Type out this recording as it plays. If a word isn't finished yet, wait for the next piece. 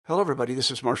Hello, everybody. This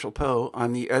is Marshall Poe.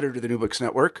 I'm the editor of the New Books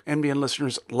Network. NBN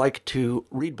listeners like to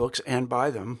read books and buy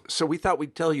them. So we thought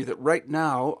we'd tell you that right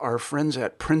now, our friends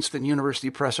at Princeton University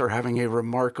Press are having a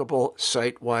remarkable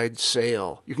site-wide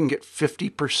sale. You can get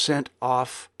 50%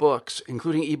 off books,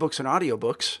 including ebooks and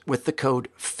audiobooks, with the code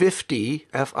 50,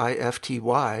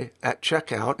 F-I-F-T-Y, at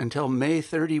checkout until May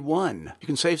 31. You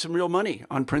can save some real money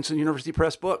on Princeton University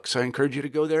Press books. I encourage you to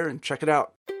go there and check it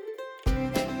out.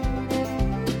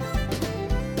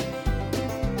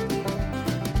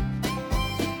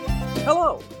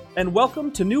 Hello, and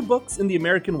welcome to New Books in the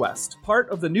American West, part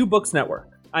of the New Books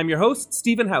Network. I'm your host,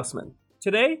 Stephen Hausman.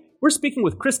 Today, we're speaking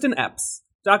with Kristen Epps.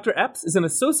 Dr. Epps is an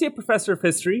associate professor of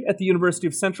history at the University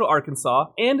of Central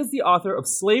Arkansas and is the author of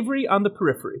Slavery on the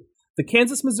Periphery, the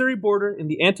Kansas-Missouri Border in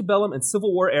the Antebellum and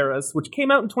Civil War Eras, which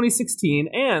came out in 2016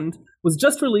 and was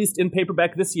just released in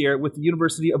paperback this year with the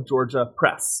University of Georgia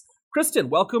Press.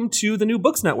 Kristen, welcome to the New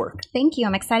Books Network. Thank you.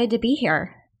 I'm excited to be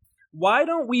here. Why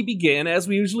don't we begin, as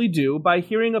we usually do, by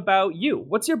hearing about you?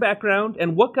 What's your background,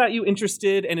 and what got you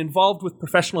interested and involved with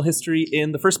professional history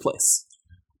in the first place?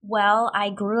 Well,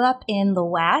 I grew up in the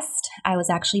West. I was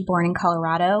actually born in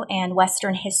Colorado, and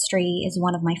Western history is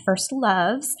one of my first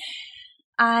loves.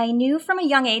 I knew from a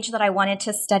young age that I wanted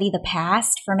to study the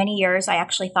past. For many years, I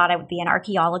actually thought I would be an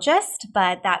archaeologist,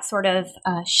 but that sort of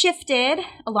shifted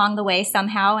along the way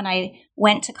somehow, and I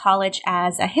went to college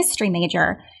as a history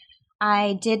major.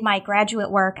 I did my graduate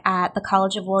work at the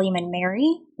College of William and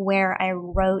Mary, where I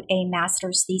wrote a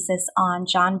master's thesis on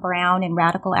John Brown and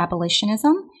radical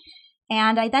abolitionism.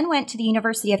 And I then went to the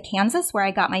University of Kansas, where I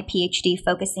got my PhD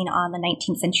focusing on the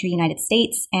 19th century United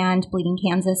States and Bleeding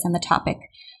Kansas and the topic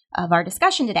of our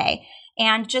discussion today.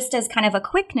 And just as kind of a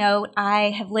quick note,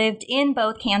 I have lived in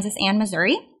both Kansas and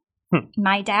Missouri.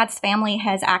 My dad's family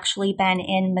has actually been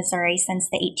in Missouri since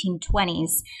the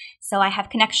 1820s, so I have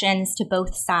connections to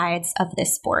both sides of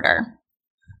this border.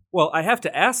 Well, I have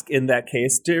to ask in that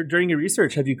case, during your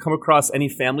research, have you come across any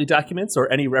family documents or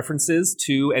any references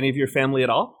to any of your family at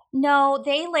all? No,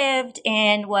 they lived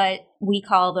in what we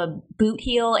call the Boot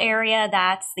Heel area.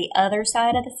 That's the other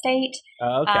side of the state.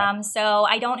 Okay. So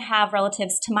I don't have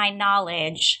relatives to my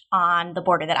knowledge on the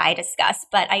border that I discussed,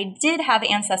 but I did have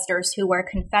ancestors who were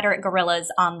Confederate guerrillas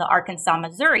on the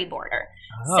Arkansas-Missouri border.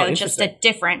 So just a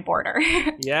different border.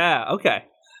 Yeah, okay.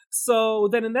 So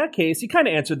then in that case, you kind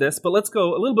of answered this, but let's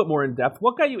go a little bit more in depth.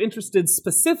 What got you interested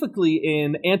specifically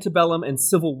in antebellum and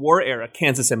Civil War era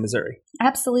Kansas and Missouri?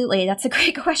 Absolutely. That's a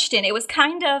great question. It was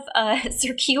kind of a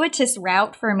circuitous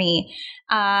route for me.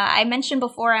 I mentioned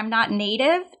before I'm not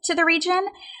native to the region.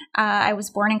 I was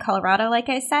born in Colorado, like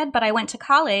I said, but I went to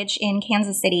college in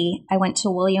Kansas City. I went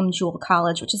to William Jewell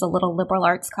College, which is a little liberal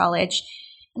arts college.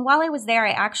 And while I was there,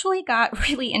 I actually got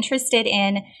really interested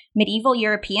in medieval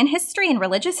European history and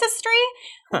religious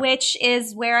history, which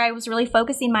is where I was really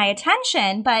focusing my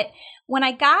attention. But when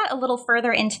I got a little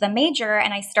further into the major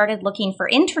and I started looking for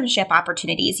internship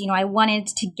opportunities, I wanted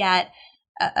to get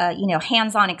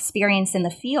hands-on experience in the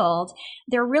field,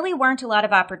 there really weren't a lot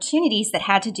of opportunities that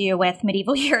had to do with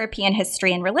medieval European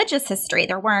history and religious history.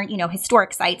 There weren't,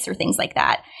 historic sites or things like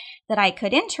that I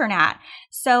could intern at.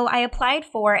 So I applied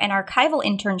for an archival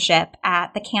internship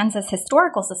at the Kansas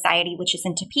Historical Society, which is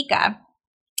in Topeka.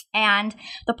 And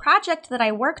the project that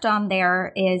I worked on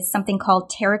there is something called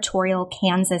Territorial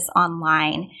Kansas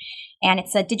Online. And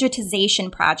it's a digitization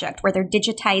project where they're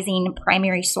digitizing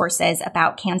primary sources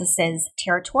about Kansas's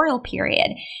territorial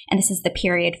period. And this is the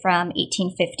period from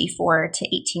 1854 to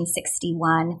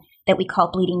 1861 that we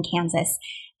call Bleeding Kansas.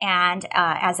 And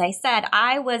as I said,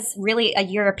 I was really a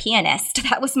Europeanist.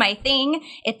 That was my thing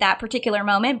at that particular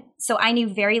moment. So I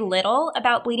knew very little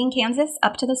about Bleeding Kansas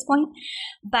up to this point.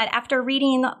 But after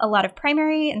reading a lot of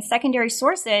primary and secondary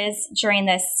sources during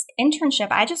this internship,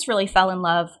 I just really fell in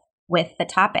love with the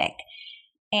topic.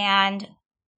 And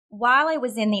while I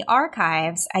was in the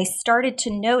archives, I started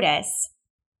to notice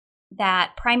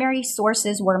that primary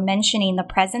sources were mentioning the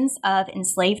presence of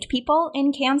enslaved people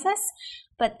in Kansas,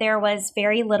 but there was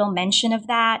very little mention of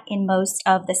that in most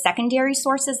of the secondary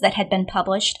sources that had been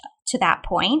published to that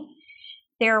point.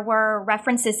 There were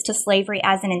references to slavery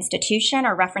as an institution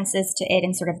or references to it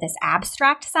in sort of this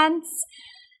abstract sense.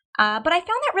 But I found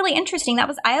that really interesting. That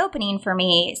was eye-opening for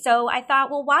me. So I thought,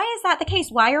 well, why is that the case?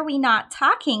 Why are we not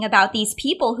talking about these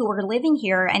people who were living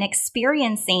here and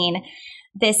experiencing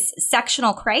this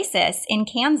sectional crisis in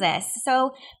Kansas?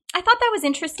 So I thought that was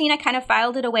interesting. I kind of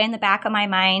filed it away in the back of my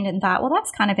mind and thought, well,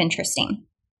 that's kind of interesting.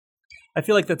 I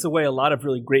feel like that's the way a lot of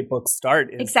really great books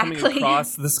start. Is exactly. Coming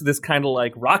across this kind of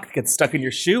like rock gets stuck in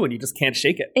your shoe and you just can't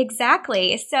shake it.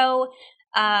 Exactly. So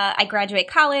I graduate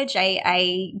college,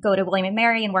 I go to William &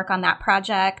 Mary and work on that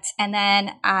project. And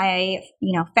then I,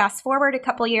 fast forward a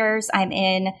couple years, I'm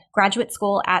in graduate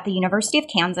school at the University of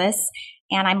Kansas,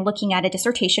 and I'm looking at a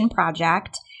dissertation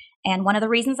project. And one of the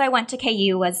reasons I went to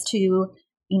KU was to,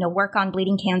 work on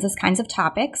Bleeding Kansas kinds of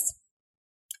topics.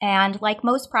 And like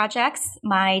most projects,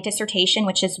 my dissertation,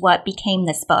 which is what became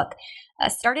this book,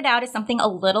 started out as something a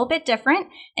little bit different.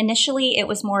 Initially, it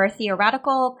was more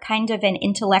theoretical, kind of an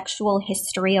intellectual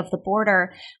history of the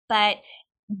border. But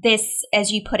this,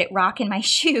 as you put it, rock in my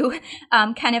shoe,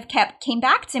 kind of came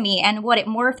back to me. And what it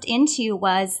morphed into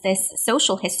was this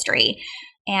social history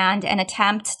and an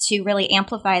attempt to really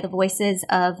amplify the voices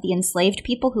of the enslaved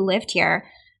people who lived here.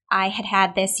 I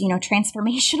had this,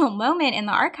 transformational moment in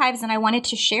the archives, and I wanted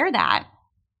to share that.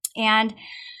 And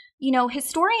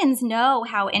historians know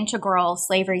how integral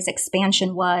slavery's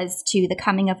expansion was to the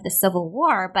coming of the Civil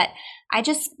War, but I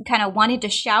just kind of wanted to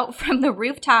shout from the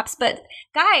rooftops, but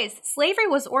guys, slavery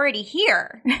was already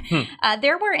here.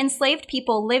 There were enslaved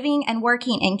people living and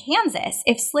working in Kansas.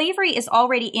 If slavery is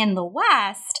already in the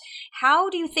West, how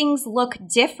do things look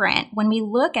different when we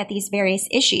look at these various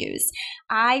issues?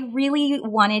 I really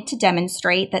wanted to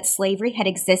demonstrate that slavery had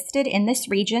existed in this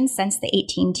region since the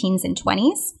 18 teens and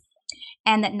 20s.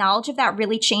 And that knowledge of that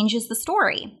really changes the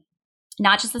story,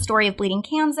 not just the story of Bleeding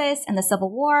Kansas and the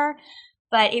Civil War,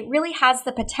 but it really has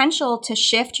the potential to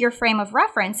shift your frame of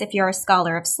reference if you're a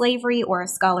scholar of slavery or a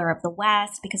scholar of the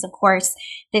West, because of course,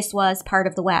 this was part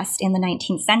of the West in the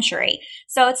 19th century.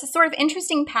 So it's a sort of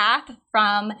interesting path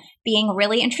from being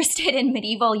really interested in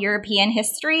medieval European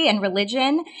history and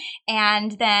religion,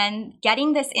 and then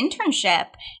getting this internship.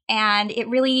 And it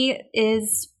really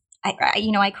is,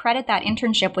 I credit that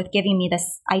internship with giving me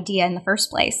this idea in the first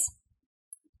place.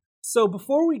 So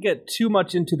before we get too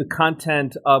much into the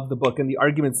content of the book and the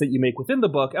arguments that you make within the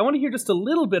book, I want to hear just a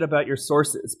little bit about your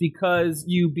sources, because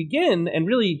you begin and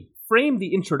really frame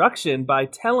the introduction by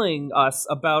telling us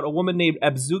about a woman named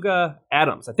Abzuga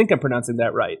Adams. I think I'm pronouncing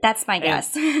that right. That's my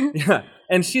guess. Yeah,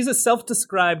 and she's a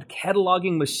self-described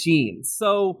cataloging machine.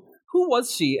 So who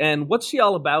was she, and what's she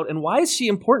all about, and why is she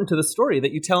important to the story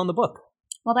that you tell in the book?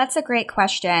 Well, that's a great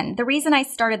question. The reason I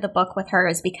started the book with her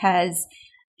is because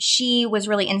she was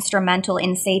really instrumental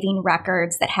in saving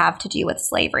records that have to do with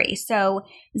slavery. So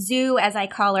Zoo, as I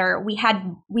call her, we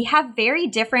have very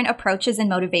different approaches and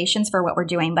motivations for what we're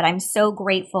doing, but I'm so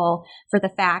grateful for the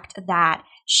fact that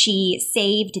she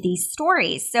saved these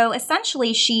stories. So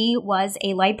essentially, she was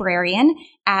a librarian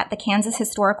at the Kansas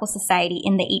Historical Society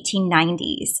in the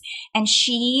 1890s, and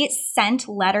she sent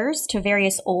letters to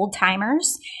various old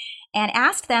timers and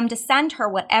asked them to send her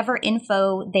whatever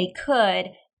info they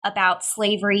could about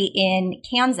slavery in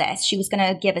Kansas. She was going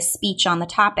to give a speech on the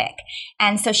topic.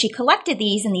 And so she collected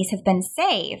these, and these have been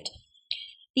saved.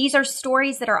 These are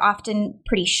stories that are often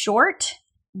pretty short.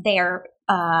 They're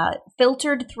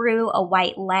filtered through a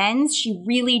white lens. She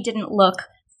really didn't look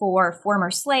for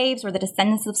former slaves or the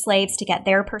descendants of slaves to get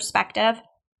their perspective.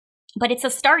 But it's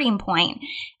a starting point.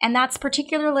 And that's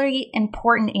particularly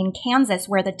important in Kansas,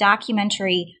 where the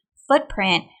documentary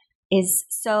footprint is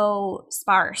so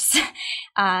sparse.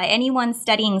 Anyone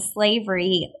studying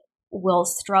slavery will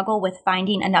struggle with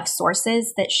finding enough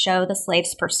sources that show the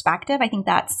slave's perspective. I think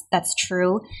that's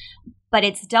true, but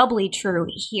it's doubly true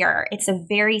here. It's a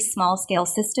very small scale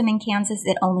system in Kansas.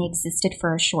 It only existed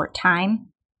for a short time.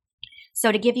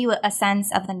 So to give you a sense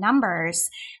of the numbers,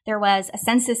 there was a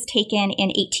census taken in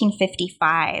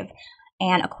 1855.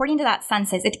 And according to that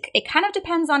census, it kind of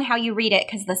depends on how you read it,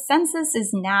 because the census is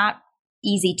not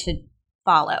easy to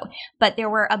follow. But there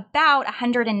were about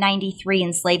 193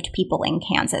 enslaved people in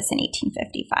Kansas in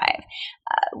 1855.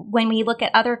 When we look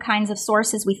at other kinds of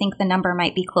sources, we think the number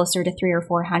might be closer to 300 or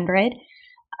 400.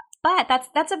 But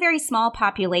that's a very small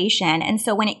population. And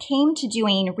so when it came to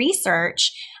doing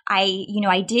research, I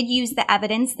did use the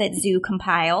evidence that Zoo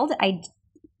compiled. I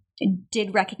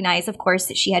did recognize, of course,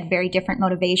 that she had very different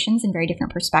motivations and very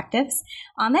different perspectives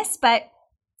on this, but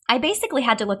I basically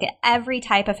had to look at every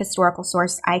type of historical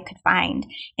source I could find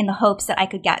in the hopes that I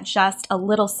could get just a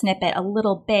little snippet, a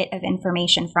little bit of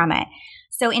information from it.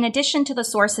 So in addition to the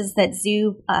sources that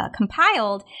Zoo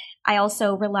compiled, I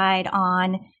also relied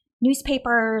on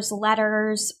newspapers,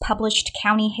 letters, published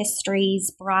county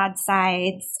histories,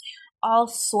 broadsides, all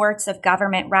sorts of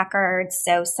government records,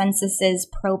 so censuses,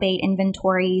 probate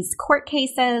inventories, court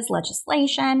cases,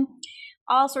 legislation,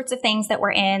 all sorts of things that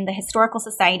were in the historical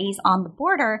societies on the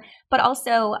border, but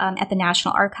also at the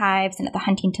National Archives and at the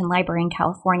Huntington Library in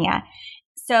California.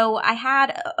 So I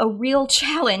had a real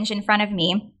challenge in front of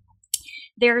me.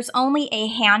 There's only a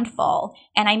handful,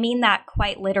 and I mean that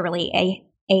quite literally,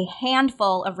 a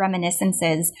handful of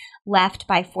reminiscences left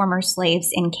by former slaves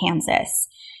in Kansas.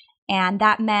 And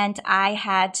that meant I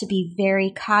had to be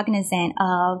very cognizant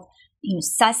of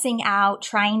sussing out,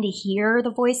 trying to hear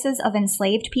the voices of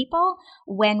enslaved people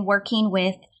when working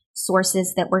with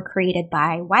sources that were created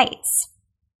by whites.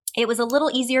 It was a little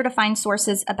easier to find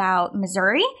sources about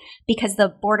Missouri because the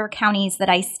border counties that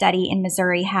I study in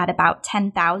Missouri had about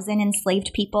 10,000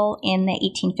 enslaved people in the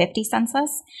 1850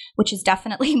 census, which is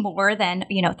definitely more than,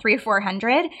 300 or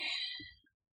 400.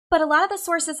 But a lot of the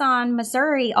sources on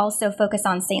Missouri also focus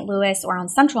on St. Louis or on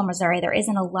central Missouri. There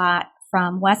isn't a lot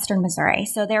from western Missouri.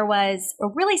 So there was a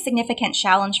really significant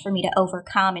challenge for me to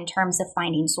overcome in terms of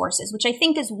finding sources, which I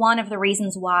think is one of the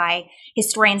reasons why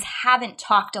historians haven't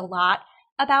talked a lot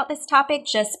about this topic,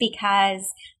 just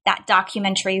because that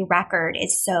documentary record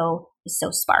is so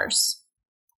sparse.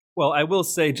 Well, I will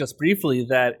say just briefly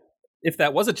that if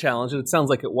that was a challenge, and it sounds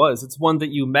like it was, it's one that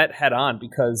you met head on,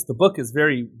 because the book is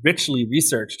very richly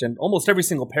researched, and almost every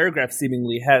single paragraph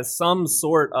seemingly has some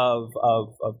sort of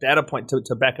data point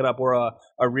to back it up, or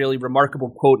a really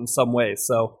remarkable quote in some way.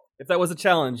 So if that was a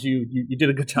challenge, you did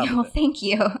a good job. Oh, thank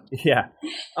you. Yeah.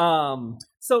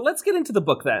 So let's get into the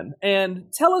book then, and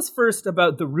tell us first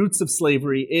about the roots of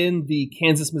slavery in the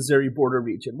Kansas-Missouri border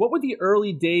region. What were the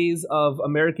early days of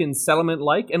American settlement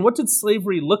like, and what did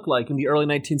slavery look like in the early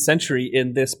 19th century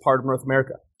in this part of North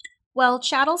America? Well,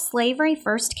 chattel slavery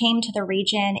first came to the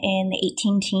region in the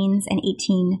 18-teens and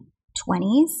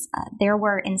 1820s. There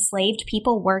were enslaved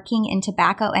people working in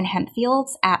tobacco and hemp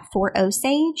fields at Fort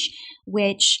Osage,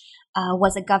 which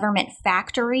was a government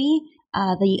factory.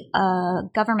 The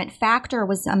government factor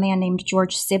was a man named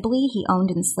George Sibley. He owned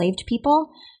enslaved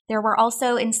people. There were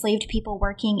also enslaved people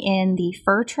working in the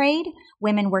fur trade,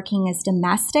 women working as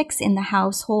domestics in the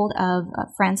household of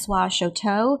Francois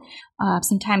Choteau,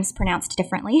 sometimes pronounced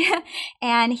differently.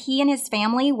 And he and his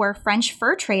family were French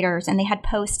fur traders, and they had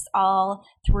posts all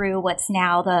through what's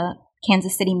now the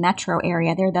Kansas City metro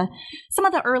area. They're some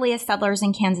of the earliest settlers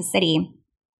in Kansas City.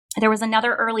 There was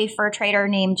another early fur trader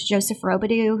named Joseph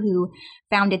Robidoux who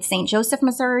founded St. Joseph,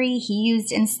 Missouri. He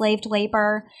used enslaved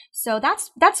labor. So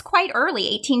that's quite early,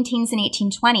 18-teens and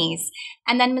 1820s.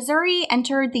 And then Missouri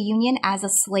entered the Union as a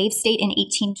slave state in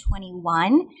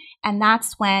 1821. And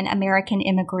that's when American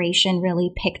immigration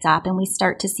really picked up, and we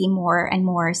start to see more and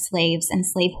more slaves and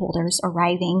slaveholders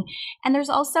arriving. And there's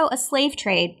also a slave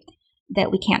trade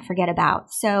that we can't forget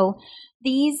about. So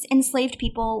these enslaved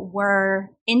people were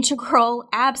integral,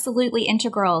 absolutely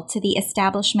integral to the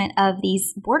establishment of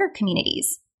these border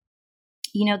communities.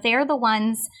 They're the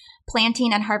ones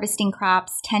planting and harvesting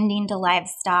crops, tending to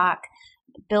livestock,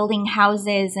 building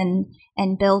houses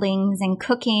and buildings, and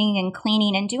cooking and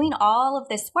cleaning, and doing all of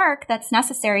this work that's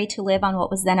necessary to live on what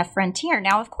was then a frontier.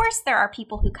 Now, of course, there are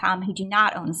people who come who do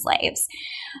not own slaves,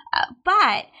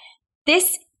 but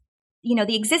this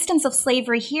the existence of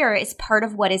slavery here is part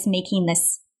of what is making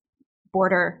this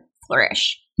border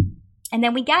flourish. And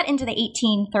then we get into the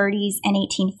 1830s and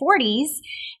 1840s,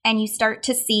 and you start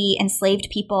to see enslaved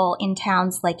people in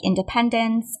towns like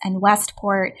Independence and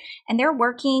Westport, and they're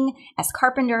working as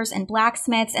carpenters and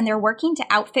blacksmiths, and they're working to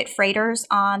outfit freighters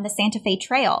on the Santa Fe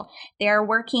Trail. They're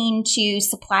working to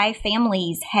supply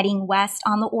families heading west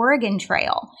on the Oregon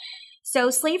Trail. So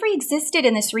slavery existed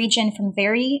in this region from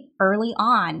very early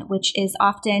on, which is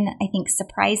often, I think,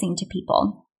 surprising to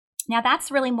people. Now,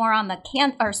 that's really more on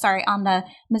the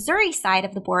Missouri side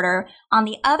of the border. On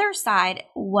the other side,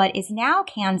 what is now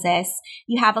Kansas,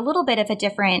 you have a little bit of a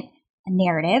different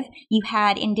narrative. You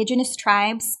had indigenous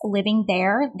tribes living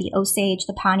there, the Osage,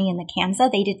 the Pawnee, and the Kansa.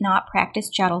 They did not practice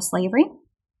chattel slavery.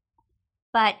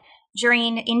 But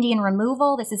during Indian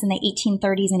removal, this is in the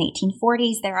 1830s and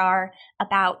 1840s, there are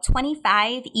about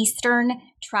 25 eastern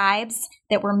tribes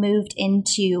that were moved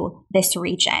into this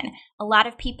region. A lot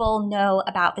of people know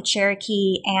about the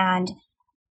Cherokee and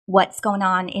what's going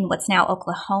on in what's now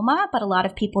Oklahoma, but a lot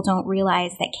of people don't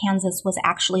realize that Kansas was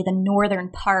actually the northern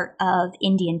part of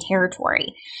Indian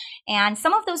Territory. And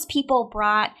some of those people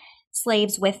brought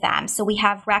slaves with them. So we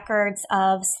have records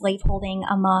of slaveholding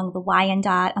among the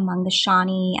Wyandot, among the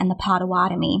Shawnee, and the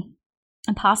Potawatomi,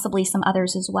 and possibly some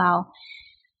others as well.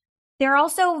 There are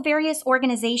also various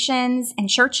organizations and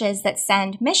churches that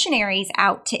send missionaries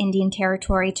out to Indian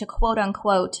Territory to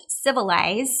quote-unquote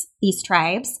civilize these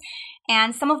tribes.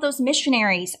 And some of those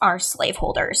missionaries are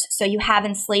slaveholders. So you have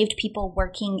enslaved people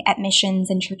working at missions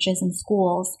and churches and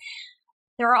schools.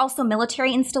 There are also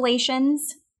military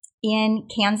installations in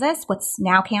Kansas, what's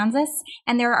now Kansas,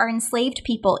 and there are enslaved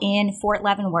people in Fort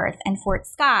Leavenworth and Fort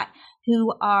Scott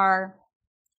who are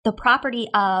the property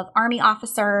of Army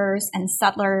officers and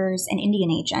settlers and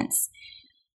Indian agents.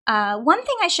 One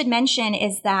thing I should mention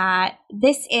is that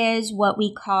this is what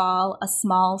we call a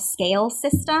small scale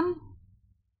system,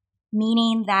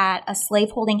 meaning that a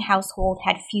slaveholding household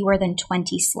had fewer than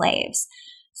 20 slaves.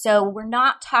 So we're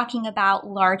not talking about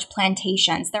large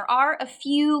plantations. There are a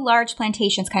few large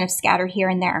plantations kind of scattered here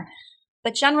and there,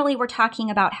 but generally we're talking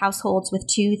about households with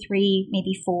 2, 3,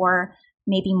 maybe 4,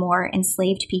 maybe more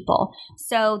enslaved people.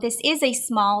 So this is a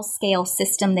small scale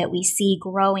system that we see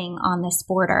growing on this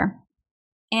border.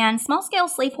 And small-scale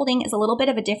slaveholding is a little bit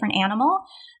of a different animal.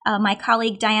 My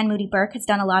colleague Diane Moody Burke has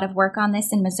done a lot of work on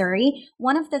this in Missouri.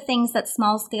 One of the things that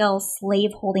small-scale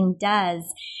slaveholding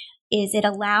does is it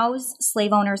allows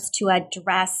slave owners to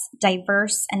address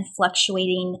diverse and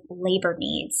fluctuating labor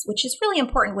needs, which is really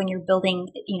important when you're building,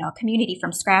 a community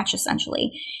from scratch,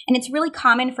 essentially. And it's really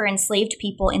common for enslaved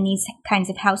people in these kinds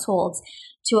of households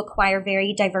to acquire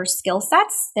very diverse skill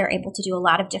sets. They're able to do a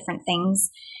lot of different things.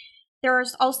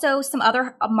 There's also some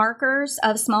other markers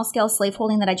of small-scale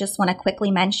slaveholding that I just want to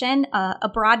quickly mention.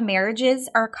 Abroad marriages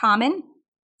are common.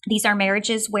 These are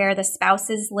marriages where the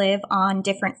spouses live on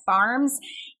different farms.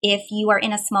 If you are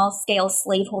in a small-scale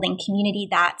slaveholding community,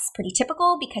 that's pretty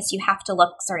typical because you have to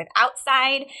look sort of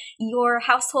outside your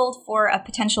household for a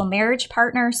potential marriage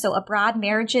partner. So abroad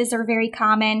marriages are very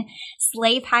common.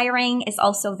 Slave hiring is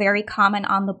also very common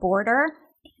on the border.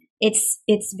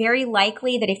 It's very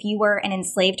likely that if you were an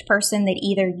enslaved person that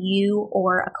either you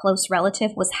or a close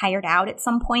relative was hired out at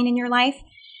some point in your life.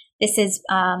 This is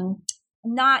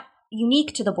not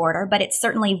unique to the border, but it's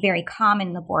certainly very common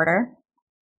in the border.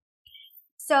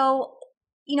 So,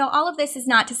 all of this is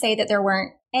not to say that there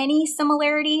weren't any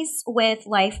similarities with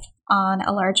life on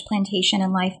a large plantation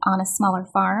and life on a smaller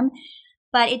farm,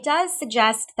 but it does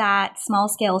suggest that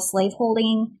small-scale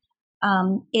slaveholding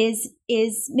is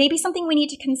maybe something we need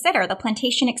to consider. The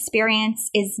plantation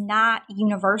experience is not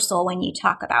universal when you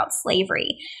talk about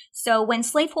slavery. So when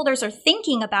slaveholders are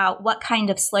thinking about what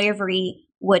kind of slavery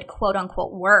would quote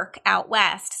unquote work out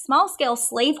west, small scale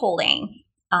slaveholding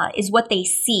is what they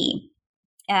see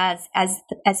as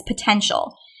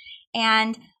potential.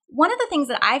 And one of the things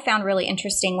that I found really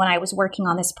interesting when I was working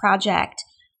on this project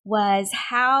was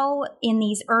how in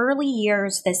these early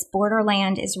years, this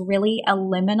borderland is really a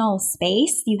liminal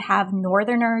space. You have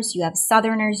Northerners, you have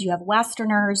Southerners, you have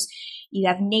Westerners, you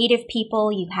have Native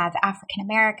people, you have African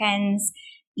Americans,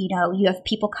 you have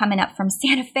people coming up from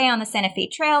Santa Fe on the Santa Fe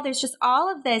Trail. There's just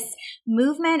all of this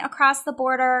movement across the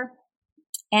border.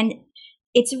 And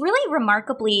it's really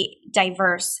remarkably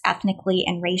diverse ethnically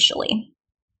and racially.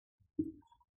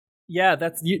 Yeah,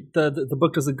 the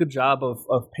book does a good job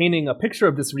of painting a picture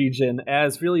of this region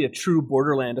as really a true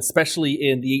borderland, especially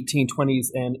in the 1820s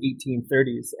and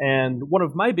 1830s. And one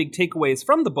of my big takeaways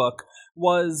from the book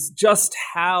was just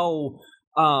how,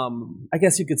 I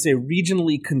guess you could say,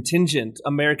 regionally contingent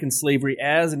American slavery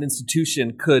as an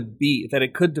institution could be, that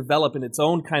it could develop in its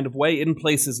own kind of way in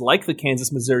places like the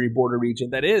Kansas-Missouri border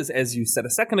region that is, as you said a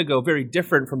second ago, very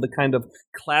different from the kind of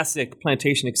classic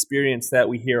plantation experience that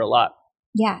we hear a lot.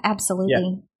 Yeah, absolutely.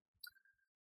 Yeah.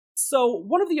 So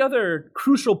one of the other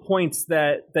crucial points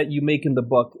that you make in the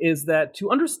book is that to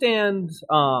understand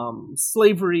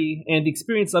slavery and the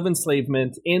experience of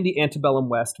enslavement in the antebellum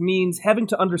West means having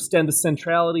to understand the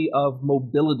centrality of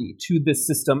mobility to this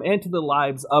system and to the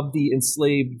lives of the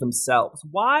enslaved themselves.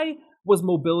 Why was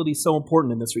mobility so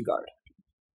important in this regard?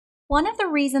 One of the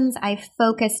reasons I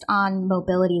focused on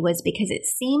mobility was because it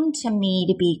seemed to me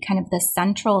to be kind of the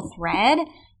central thread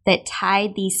that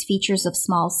tied these features of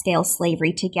small-scale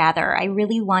slavery together. I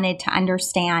really wanted to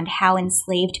understand how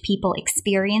enslaved people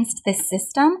experienced this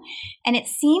system, and it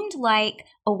seemed like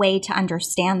a way to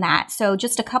understand that. So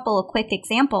just a couple of quick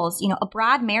examples,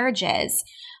 abroad marriages,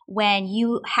 when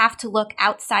you have to look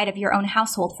outside of your own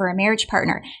household for a marriage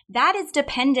partner, that is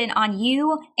dependent on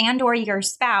you and or your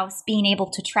spouse being able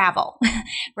to travel,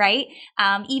 right?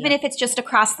 Even if it's just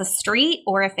across the street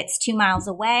or if it's 2 miles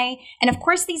away. And of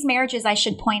course, these marriages, I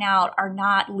should point out, are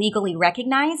not legally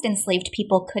recognized. Enslaved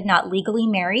people could not legally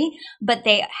marry, but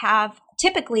they have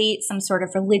typically some sort of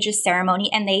religious ceremony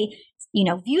and they,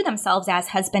 view themselves as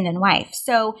husband and wife.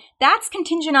 So that's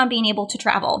contingent on being able to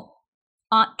travel.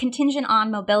 Contingent on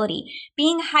mobility.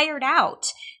 Being hired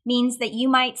out means that you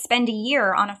might spend a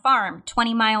year on a farm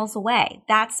 20 miles away.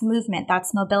 That's movement.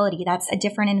 That's mobility. That's a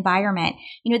different environment.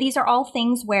 These are all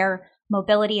things where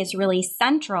mobility is really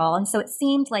central. And so it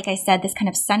seemed, like I said, this kind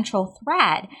of central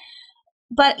thread.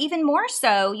 But even more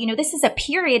so, this is a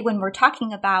period when we're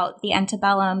talking about the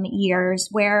antebellum years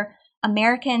where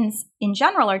Americans in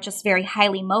general are just very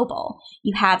highly mobile.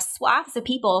 You have swaths of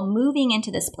people moving into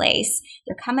this place.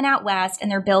 They're coming out west and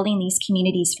they're building these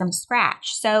communities from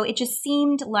scratch. So it just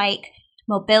seemed like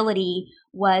mobility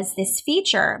was this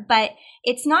feature. But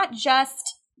it's not just,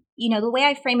 the way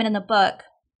I frame it in the book,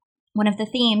 one of the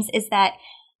themes is that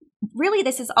really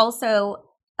this is also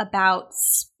about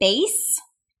space,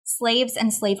 slaves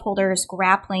and slaveholders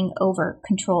grappling over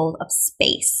control of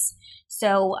space.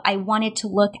 So I wanted to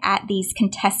look at these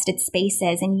contested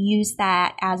spaces and use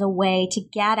that as a way to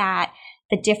get at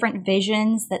the different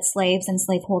visions that slaves and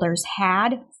slaveholders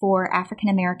had for African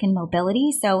American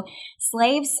mobility. So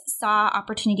slaves saw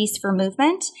opportunities for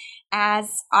movement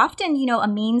as often, a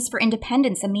means for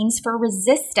independence, a means for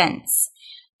resistance.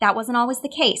 That wasn't always the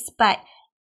case, but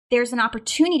there's an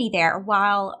opportunity there.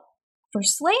 While for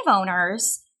slave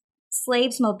owners,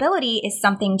 slaves' mobility is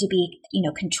something to be,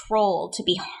 controlled, to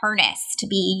be harnessed, to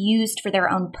be used for their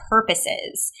own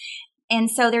purposes. And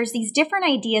so there's these different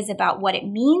ideas about what it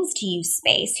means to use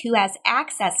space, who has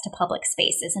access to public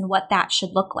spaces, and what that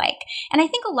should look like. And I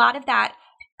think a lot of that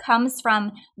comes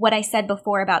from what I said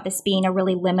before about this being a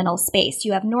really liminal space.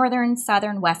 You have northern,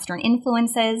 southern, western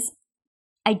influences.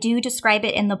 I do describe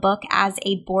it in the book as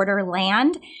a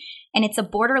borderland, and it's a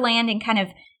borderland in kind of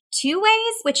two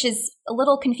ways, which is a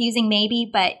little confusing maybe,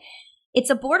 but it's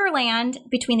a borderland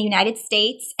between the United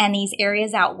States and these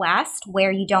areas out west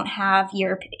where you don't have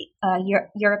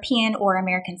European or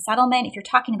American settlement. If you're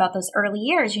talking about those early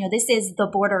years, this is the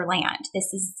borderland.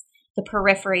 This is the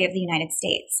periphery of the United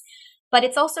States. But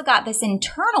it's also got this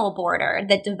internal border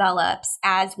that develops,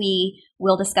 as we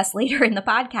will discuss later in the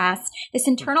podcast, this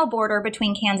internal border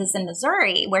between Kansas and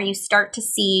Missouri, where you start to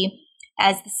see,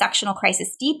 as the sectional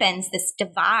crisis deepens, this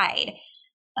divide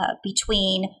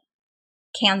between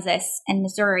Kansas and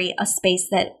Missouri, a space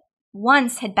that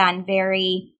once had been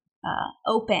very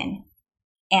open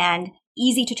and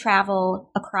easy to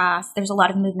travel across. There's a lot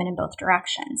of movement in both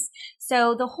directions.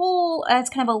 So the whole, it's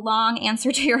kind of a long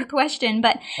answer to your question,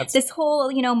 but this whole,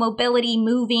 mobility,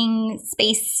 moving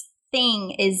space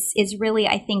thing is really,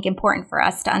 I think, important for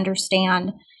us to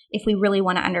understand if we really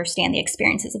want to understand the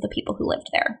experiences of the people who lived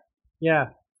there.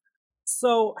 Yeah.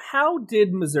 So how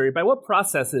did Missouri, by what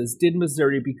processes did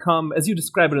Missouri become, as you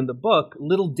describe it in the book,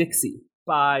 Little Dixie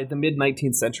by the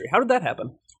mid-19th century? How did that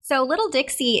happen? So Little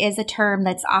Dixie is a term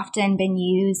that's often been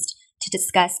used to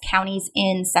discuss counties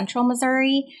in central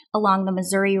Missouri along the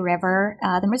Missouri River.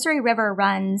 The Missouri River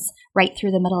runs right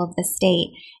through the middle of the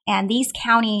state. And these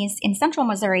counties in central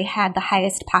Missouri had the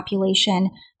highest population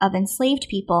of enslaved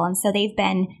people. And so they've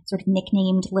been sort of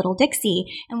nicknamed Little Dixie.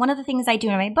 And one of the things I do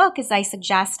in my book is I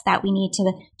suggest that we need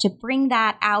to bring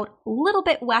that out a little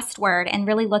bit westward and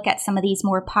really look at some of these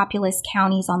more populous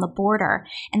counties on the border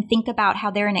and think about how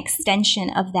they're an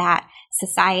extension of that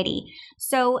society.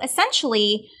 So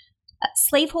essentially,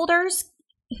 slaveholders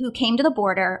who came to the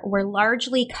border were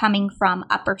largely coming from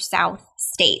upper South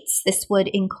states. This would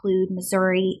include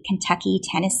Missouri, Kentucky,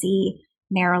 Tennessee,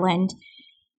 Maryland.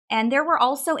 And there were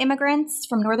also immigrants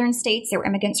from northern states. There were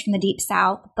immigrants from the Deep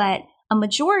South, but a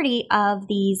majority of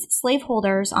these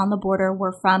slaveholders on the border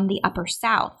were from the upper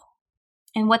South.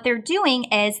 And what they're doing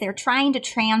is they're trying to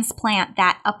transplant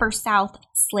that upper South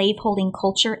slaveholding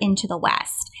culture into the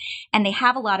West. And they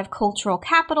have a lot of cultural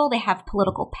capital. They have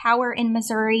political power in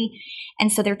Missouri.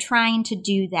 And so they're trying to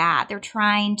do that. They're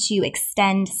trying to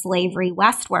extend slavery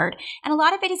westward. And a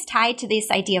lot of it is tied to this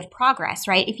idea of progress,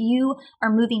 right? If you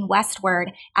are moving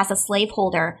westward as a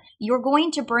slaveholder, you're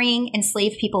going to bring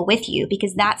enslaved people with you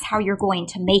because that's how you're going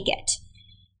to make it.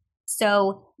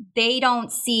 So they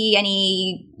don't see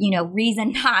any,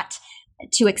 reason not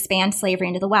to expand slavery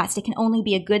into the West. It can only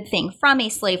be a good thing from a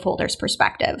slaveholder's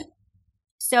perspective.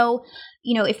 So,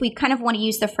 if we kind of want to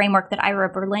use the framework that Ira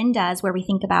Berlin does, where we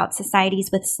think about societies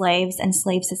with slaves and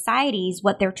slave societies,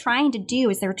 what they're trying to do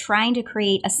is they're trying to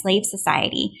create a slave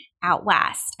society out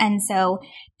West. And so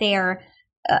they're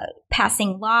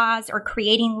passing laws or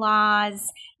creating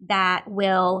laws that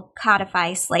will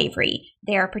codify slavery.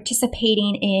 They're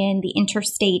participating in the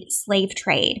interstate slave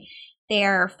trade.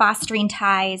 They're fostering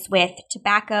ties with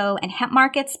tobacco and hemp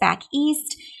markets back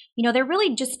east. They're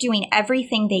really just doing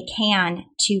everything they can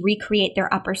to recreate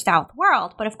their upper South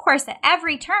world. But of course, at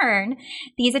every turn,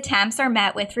 these attempts are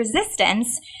met with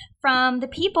resistance from the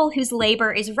people whose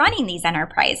labor is running these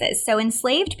enterprises. So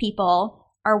enslaved people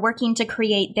are working to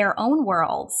create their own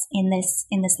worlds in this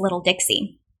Little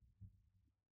Dixie.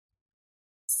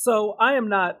 So I am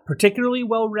not particularly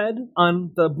well read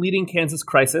on the Bleeding Kansas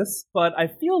crisis, but I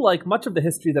feel like much of the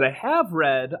history that I have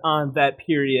read on that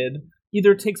period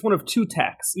either takes one of two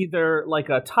tacks, either like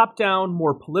a top-down,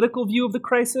 more political view of the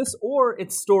crisis, or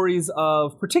it's stories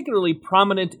of particularly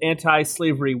prominent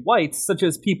anti-slavery whites, such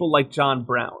as people like John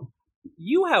Brown.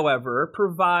 You, however,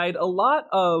 provide a lot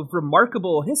of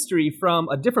remarkable history from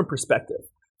a different perspective,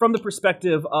 from the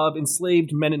perspective of enslaved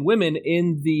men and women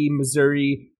in the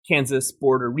Missouri-Kansas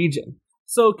border region.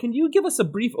 So can you give us a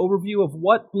brief overview of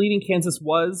what Bleeding Kansas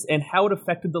was and how it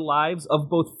affected the lives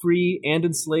of both free and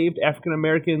enslaved African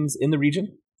Americans in the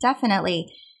region?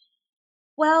 Definitely.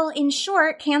 Well, in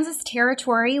short, Kansas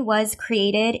Territory was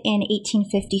created in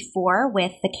 1854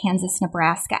 with the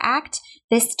Kansas-Nebraska Act.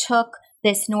 This took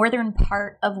this northern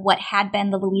part of what had been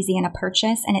the Louisiana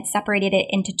Purchase, and it separated it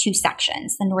into two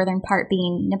sections, the northern part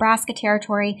being Nebraska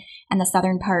Territory and the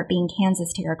southern part being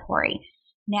Kansas Territory.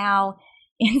 Now,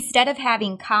 instead of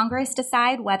having Congress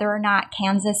decide whether or not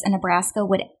Kansas and Nebraska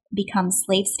would become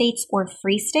slave states or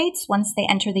free states once they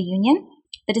enter the Union,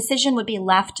 the decision would be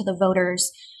left to the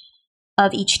voters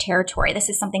of each territory. This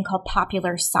is something called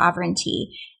popular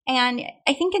sovereignty. And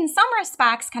I think in some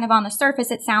respects, kind of on the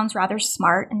surface, it sounds rather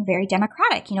smart and very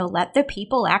democratic. Let the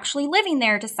people actually living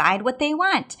there decide what they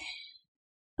want.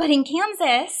 But in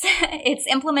Kansas, its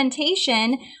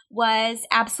implementation was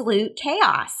absolute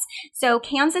chaos. So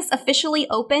Kansas officially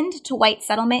opened to white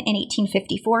settlement in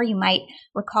 1854. You might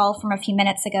recall from a few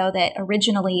minutes ago that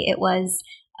originally it was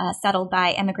settled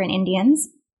by immigrant Indians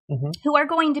who are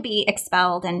going to be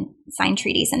expelled and sign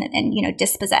treaties and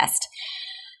dispossessed.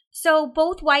 So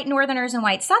both white Northerners and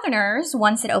white Southerners,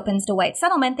 once it opens to white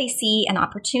settlement, they see an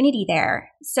opportunity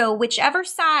there. So whichever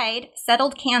side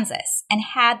settled Kansas and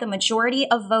had the majority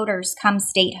of voters come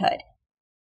statehood,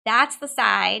 that's the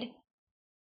side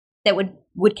that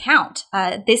would count.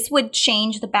 This would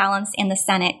change the balance in the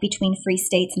Senate between free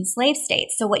states and slave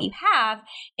states. So what you have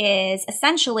is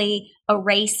essentially a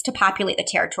race to populate the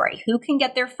territory. Who can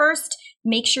get there first?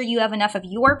 Make sure you have enough of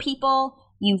your people.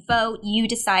 You vote. You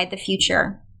decide the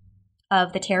future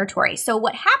of the territory. So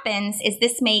what happens is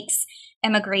this makes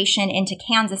immigration into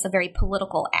Kansas a very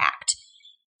political act.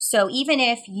 So even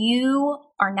if you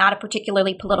are not a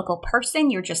particularly political person,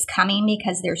 you're just coming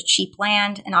because there's cheap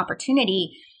land and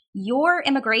opportunity, your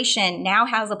immigration now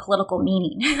has a political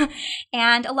meaning.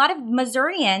 And a lot of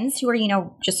Missourians who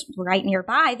are, just right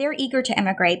nearby, they're eager to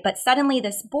immigrate. But suddenly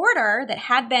this border that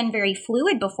had been very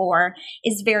fluid before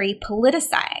is very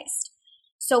politicized.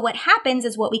 So what happens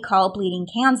is what we call Bleeding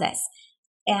Kansas.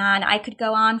 And I could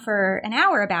go on for an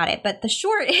hour about it, but the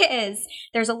short is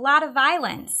there's a lot of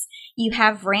violence. You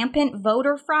have rampant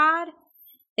voter fraud.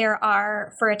 There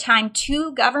are, for a time,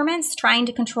 2 governments trying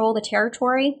to control the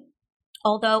territory,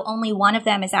 although only one of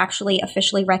them is actually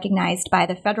officially recognized by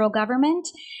the federal government.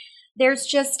 There's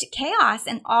just chaos,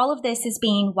 and all of this is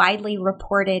being widely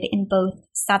reported in both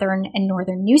Southern and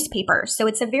Northern newspapers. So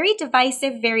it's a very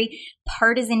divisive, very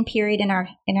partisan period in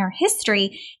our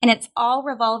history, and it's all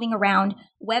revolving around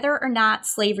whether or not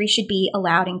slavery should be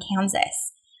allowed in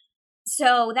Kansas.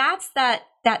 So that's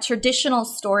that traditional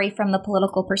story from the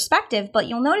political perspective, but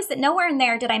you'll notice that nowhere in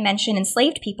there did I mention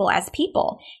enslaved people as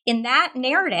people. In that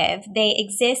narrative, they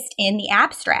exist in the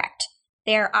abstract.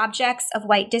 They're objects of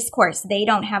white discourse. They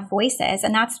don't have voices.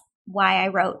 And that's why I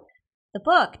wrote the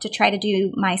book, to try to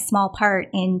do my small part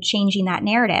in changing that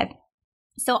narrative.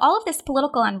 So all of this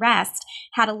political unrest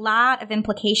had a lot of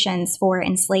implications for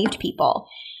enslaved people.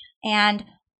 And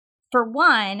for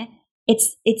one,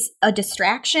 it's a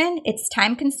distraction. It's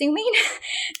time consuming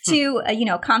to,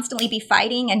 constantly be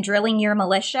fighting and drilling your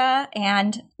militia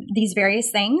and these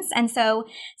various things. And so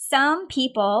some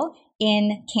people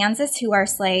in Kansas who are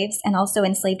slaves and also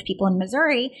enslaved people in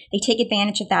Missouri, they take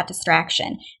advantage of that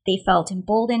distraction. They felt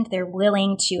emboldened. They're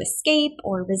willing to escape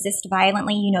or resist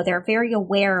violently. They're very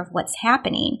aware of what's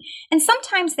happening. And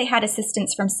sometimes they had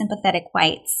assistance from sympathetic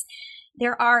whites.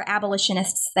 There are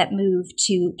abolitionists that move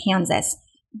to Kansas,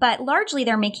 but largely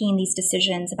they're making these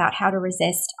decisions about how to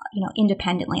resist,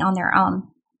 independently on their own.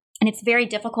 And it's very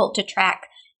difficult to track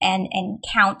and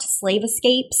count slave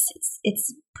escapes.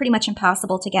 It's pretty much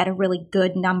impossible to get a really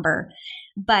good number.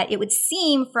 But it would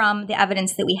seem from the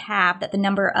evidence that we have that the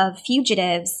number of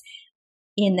fugitives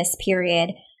in this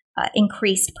period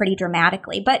increased pretty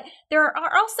dramatically. But there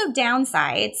are also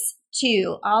downsides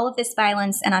to all of this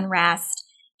violence and unrest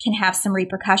can have some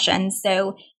repercussions.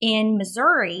 So in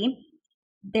Missouri,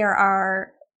 there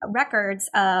are records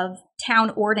of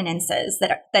town ordinances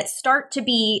that start to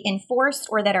be enforced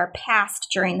or that are passed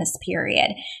during this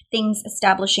period. Things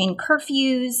establishing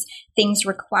curfews, things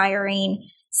requiring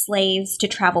slaves to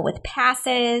travel with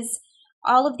passes.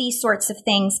 All of these sorts of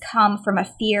things come from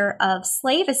a fear of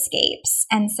slave escapes.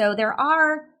 And so there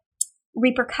are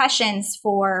repercussions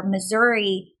for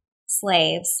Missouri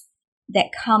slaves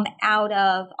that come out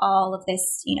of all of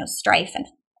this, strife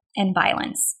and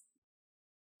violence.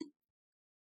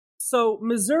 So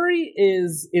Missouri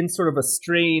is in sort of a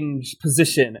strange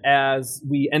position as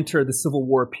we enter the Civil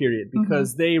War period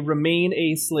because they remain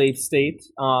a slave state.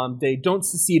 They don't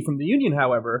secede from the Union,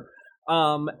 however,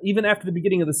 even after the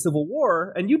beginning of the Civil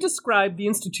War. And you described the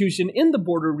institution in the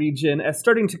border region as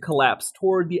starting to collapse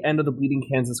toward the end of the Bleeding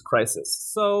Kansas crisis.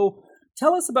 So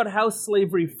tell us about how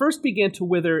slavery first began to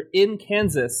wither in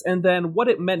Kansas, and then what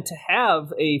it meant to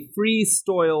have a free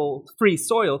soil,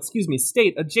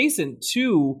 state adjacent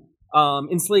to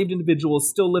enslaved individuals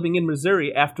still living in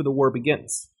Missouri after the war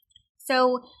begins.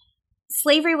 So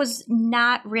slavery was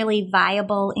not really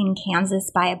viable in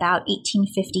Kansas by about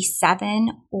 1857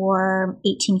 or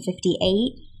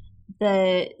 1858.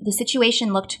 The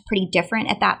situation looked pretty different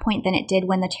at that point than it did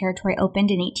when the territory opened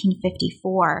in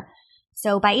 1854.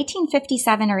 So by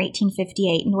 1857 or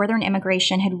 1858, Northern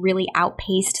immigration had really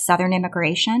outpaced Southern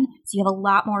immigration. So you have a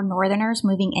lot more Northerners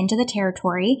moving into the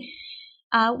territory,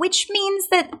 which means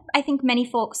that I think many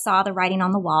folks saw the writing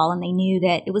on the wall and they knew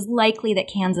that it was likely that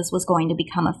Kansas was going to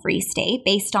become a free state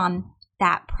based on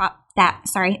that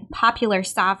popular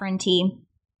sovereignty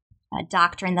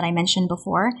doctrine that I mentioned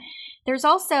before. There's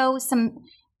also some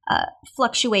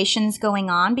fluctuations going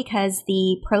on because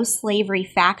the pro-slavery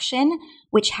faction,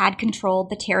 which had controlled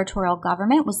the territorial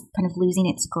government, was kind of losing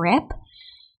its grip.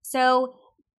 So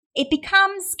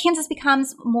Kansas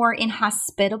becomes more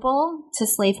inhospitable to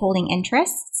slaveholding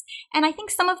interests. And I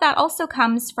think some of that also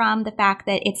comes from the fact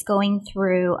that it's going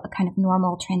through a kind of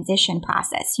normal transition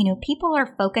process. You know, people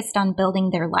are focused on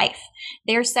building their life.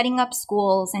 They're setting up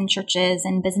schools and churches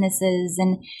and businesses.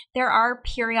 And there are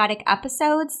periodic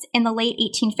episodes in the late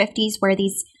 1850s where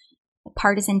these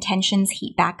partisan tensions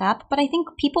heat back up. But I think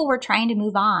people were trying to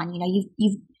move on. You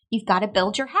know, you've got to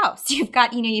build your house. You've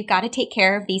got to take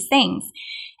care of these things.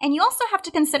 And you also have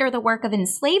to consider the work of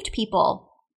enslaved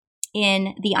people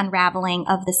in the unraveling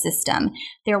of the system.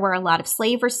 There were a lot of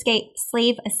slave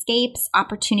escapes,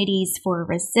 opportunities for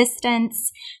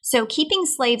resistance. So keeping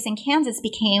slaves in Kansas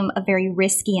became a very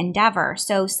risky endeavor.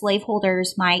 So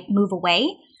slaveholders might move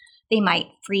away. They might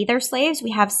free their slaves.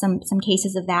 We have some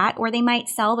cases of that, or they might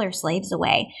sell their slaves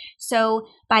away. So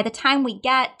by the time we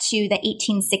get to the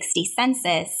 1860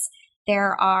 census,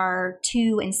 there are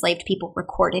 2 enslaved people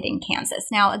recorded in Kansas.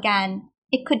 Now, again,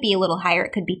 it could be a little higher.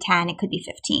 It could be 10. It could be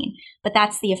 15. But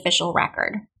that's the official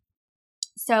record.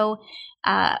 So,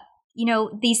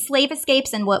 these slave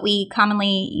escapes and what we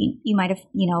commonly, you might have,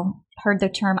 heard the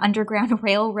term Underground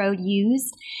Railroad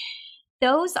used.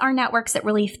 Those are networks that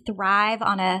really thrive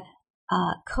on a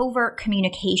covert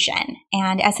communication.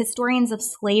 And as historians of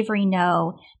slavery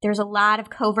know, there's a lot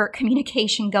of covert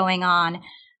communication going on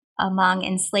among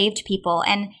enslaved people.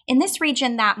 And in this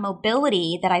region, that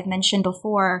mobility that I've mentioned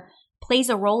before plays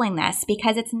a role in this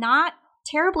because it's not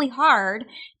terribly hard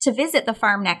to visit the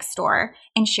farm next door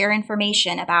and share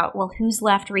information about, well, who's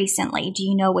left recently? Do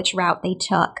you know which route they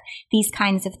took? These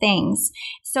kinds of things.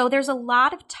 So there's a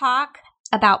lot of talk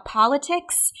about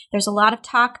politics. There's a lot of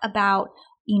talk about,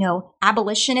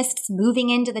 abolitionists moving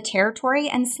into the territory,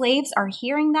 and slaves are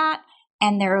hearing that.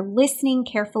 And they're listening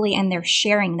carefully and they're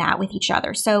sharing that with each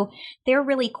other. So they're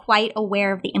really quite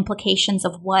aware of the implications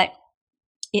of what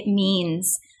it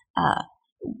means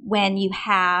when you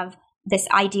have this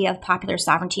idea of popular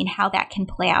sovereignty and how that can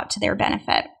play out to their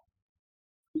benefit.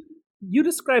 You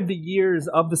described the years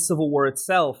of the Civil War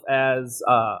itself as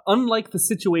unlike the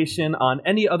situation on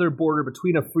any other border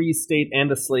between a free state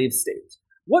and a slave state.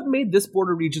 What made this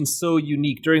border region so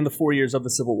unique during the 4 years of the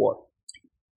Civil War?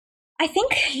 I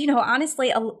think, honestly,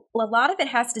 a lot of it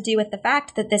has to do with the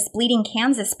fact that this Bleeding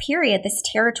Kansas period, this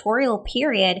territorial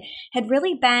period, had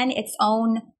really been its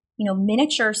own,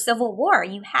 miniature civil war.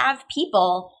 You have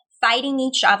people fighting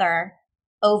each other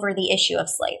over the issue of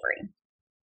slavery.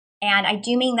 And I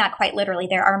do mean that quite literally.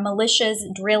 There are militias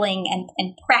drilling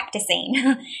and practicing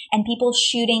and people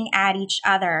shooting at each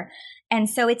other. And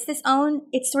so it's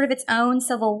sort of its own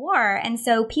civil war. And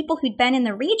so people who'd been in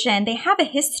the region, they have a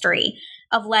history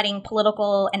of letting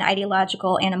political and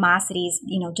ideological animosities,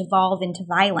 devolve into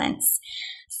violence.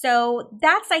 So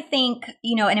that's, I think,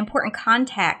 an important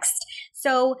context.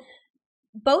 So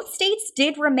both states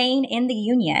did remain in the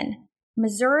Union.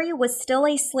 Missouri was still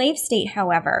a slave state,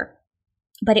 however,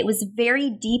 but it was very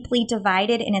deeply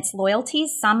divided in its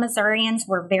loyalties. Some Missourians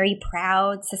were very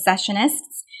proud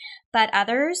secessionists, but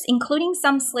others, including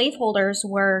some slaveholders,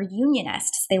 were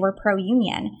Unionists. They were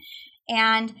pro-Union.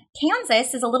 And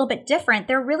Kansas is a little bit different.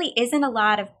 There really isn't a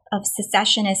lot of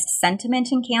secessionist sentiment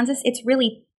in Kansas. It's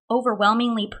really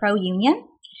overwhelmingly pro-Union.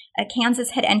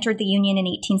 Kansas had entered the Union in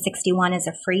 1861 as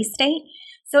a free state.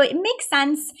 So it makes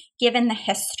sense, given the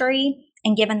history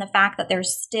And given the fact that there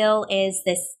still is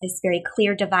this very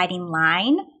clear dividing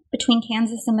line between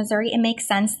Kansas and Missouri, it makes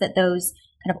sense that those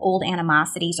kind of old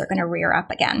animosities are going to rear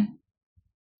up again.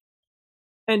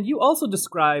 And you also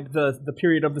describe the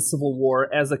period of the Civil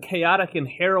War as a chaotic and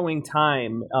harrowing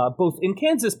time, both in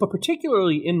Kansas, but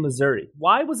particularly in Missouri.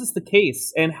 Why was this the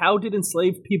case, and how did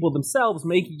enslaved people themselves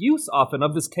make use often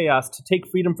of this chaos to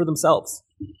take freedom for themselves?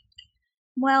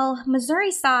 Well,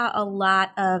 Missouri saw a lot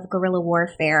of guerrilla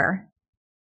warfare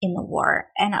in the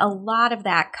war, and a lot of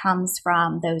that comes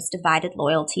from those divided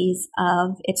loyalties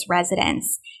of its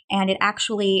residents. And it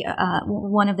actually,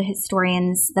 one of the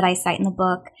historians that I cite in the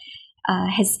book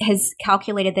has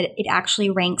calculated that it actually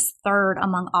ranks third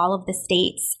among all of the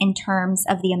states in terms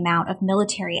of the amount of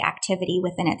military activity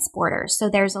within its borders. So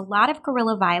there's a lot of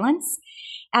guerrilla violence.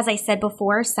 As I said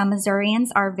before, some Missourians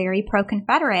are very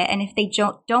pro-Confederate, and if they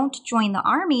don't join the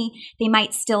Army, they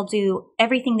might still do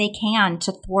everything they can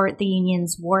to thwart the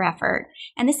Union's war effort.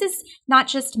 And this is not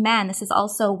just men, this is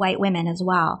also white women as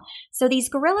well. So these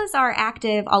guerrillas are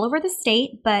active all over the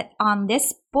state, but on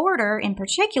this border in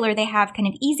particular, they have kind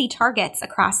of easy targets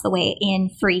across the way in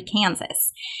free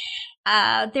Kansas.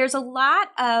 There's a lot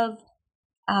of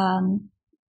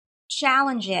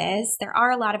challenges. There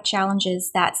are a lot of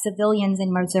challenges that civilians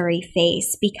in Missouri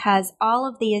face because all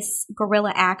of this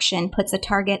guerrilla action puts a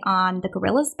target on the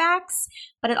guerrillas' backs,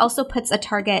 but it also puts a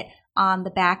target on the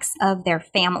backs of their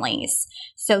families.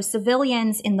 So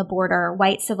civilians in the border,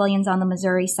 white civilians on the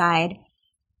Missouri side,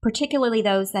 particularly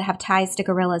those that have ties to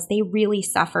guerrillas, they really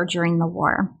suffer during the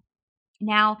war.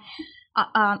 Now,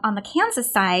 on the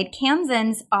Kansas side,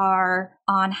 Kansans are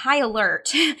on high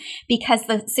alert because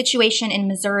the situation in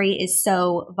Missouri is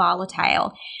so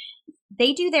volatile.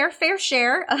 They do their fair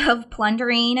share of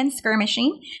plundering and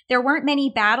skirmishing. There weren't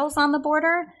many battles on the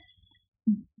border,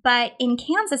 but in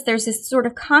Kansas, there's this sort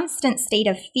of constant state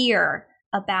of fear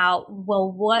about, well,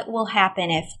 what will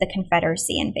happen if the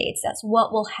Confederacy invades us?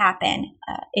 What will happen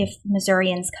if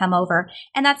Missourians come over?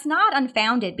 And that's not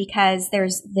unfounded because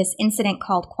there's this incident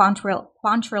called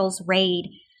Quantrill's Raid,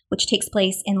 which takes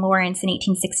place in Lawrence in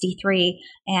 1863.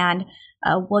 And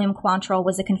William Quantrill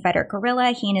was a Confederate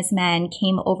guerrilla. He and his men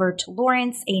came over to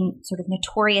Lawrence, a sort of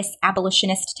notorious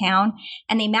abolitionist town,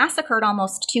 and they massacred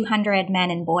almost 200 men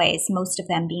and boys, most of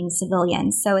them being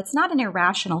civilians. So it's not an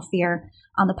irrational fear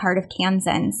on the part of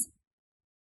Kansans.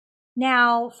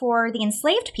 Now, for the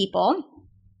enslaved people,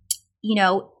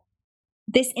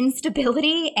 this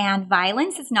instability and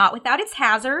violence is not without its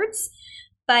hazards,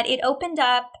 but it opened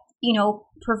up,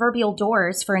 proverbial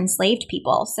doors for enslaved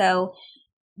people. So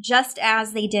just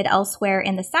as they did elsewhere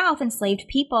in the South, enslaved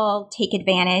people take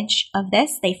advantage of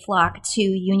this. They flock to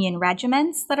Union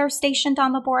regiments that are stationed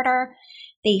on the border.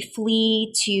 They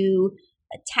flee to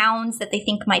towns that they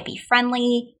think might be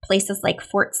friendly, places like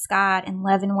Fort Scott and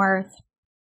Leavenworth.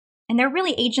 And they're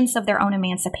really agents of their own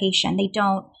emancipation. They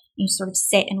don't sort of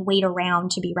sit and wait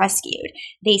around to be rescued.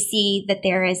 They see that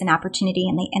there is an opportunity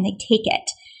and they take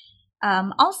it.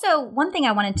 Also, one thing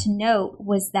I wanted to note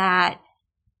was that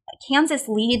Kansas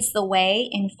leads the way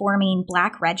in forming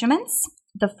Black regiments.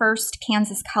 The first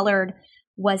Kansas Colored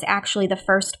was actually the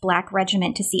first Black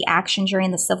regiment to see action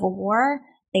during the Civil War.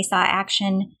 They saw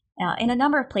action in a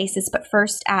number of places, but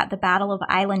first at the Battle of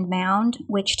Island Mound,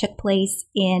 which took place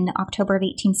in October of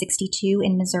 1862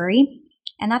 in Missouri.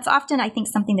 And that's often, I think,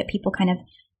 something that people kind of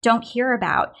don't hear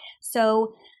about.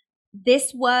 So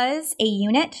this was a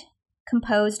unit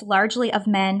composed largely of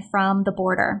men from the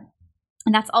border.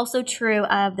 And that's also true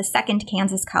of the 2nd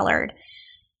Kansas Colored.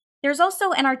 There's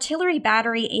also an artillery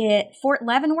battery at Fort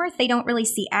Leavenworth. They don't really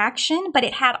see action, but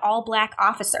it had all Black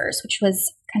officers, which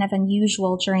was kind of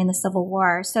unusual during the Civil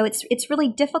War. So it's really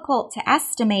difficult to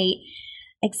estimate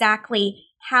exactly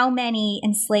how many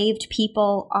enslaved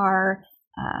people are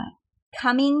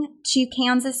coming to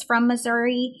Kansas from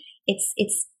Missouri.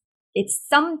 It's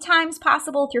sometimes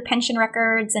possible through pension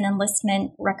records and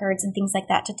enlistment records and things like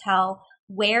that to tell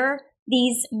where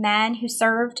these men who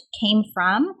served came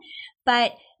from.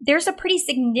 But there's a pretty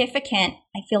significant,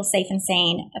 I feel safe in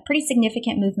saying, a pretty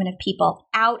significant movement of people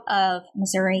out of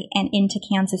Missouri and into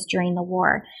Kansas during the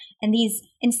war. And these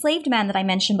enslaved men that I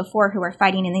mentioned before who are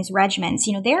fighting in these regiments,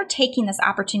 they're taking this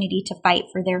opportunity to fight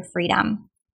for their freedom.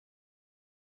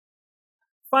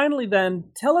 Finally, then,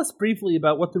 tell us briefly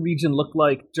about what the region looked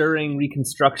like during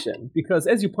Reconstruction, because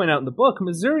as you point out in the book,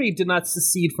 Missouri did not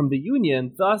secede from the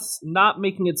Union, thus not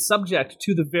making it subject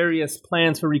to the various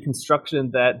plans for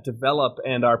Reconstruction that develop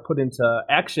and are put into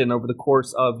action over the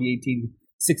course of the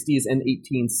 1860s and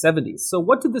 1870s. So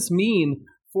what did this mean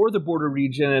for the border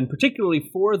region, and particularly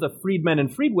for the freedmen and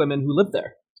freedwomen who lived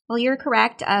there? Well, you're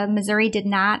correct. Missouri did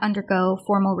not undergo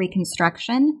formal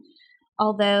Reconstruction,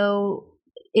 although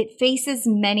it faces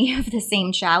many of the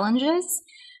same challenges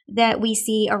that we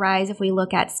see arise if we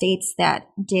look at states that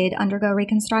did undergo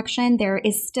Reconstruction. There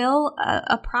is still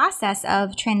a process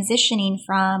of transitioning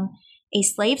from a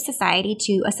slave society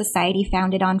to a society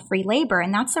founded on free labor,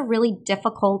 and that's a really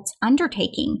difficult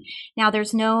undertaking. Now,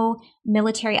 there's no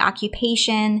military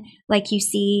occupation like you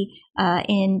see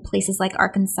in places like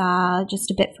Arkansas,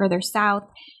 just a bit further south.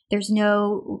 There's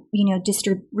no,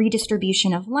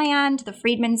 redistribution of land. The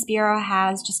Freedmen's Bureau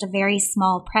has just a very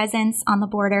small presence on the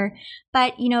border.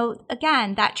 But,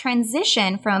 again, that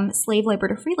transition from slave labor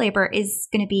to free labor is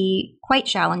going to be quite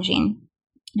challenging,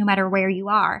 no matter where you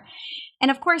are. And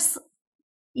of course,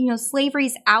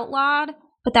 slavery's outlawed,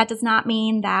 but that does not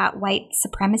mean that white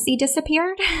supremacy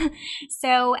disappeared.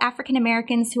 So African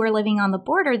Americans who are living on the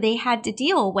border, they had to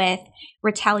deal with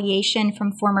retaliation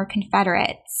from former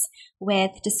Confederates,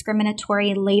 with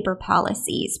discriminatory labor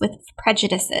policies, with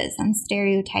prejudices and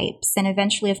stereotypes, and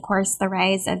eventually, of course, the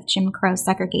rise of Jim Crow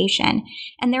segregation.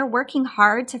 And they're working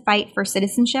hard to fight for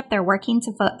citizenship. They're working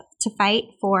to fight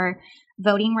for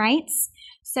voting rights.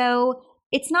 So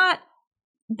it's not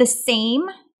the same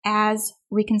as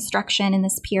Reconstruction in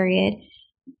this period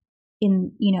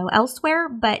elsewhere,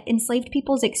 but enslaved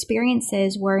people's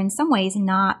experiences were in some ways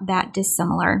not that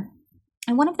dissimilar.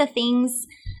 And one of the things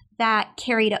that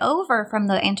carried over from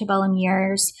the antebellum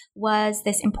years was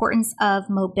this importance of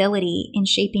mobility in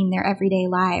shaping their everyday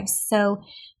lives. So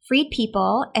freed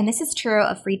people, and this is true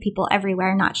of freed people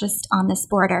everywhere, not just on this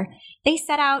border, they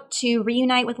set out to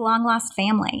reunite with long-lost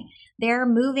family. They're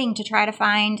moving to try to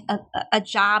find a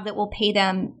job that will pay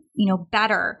them,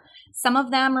 better. Some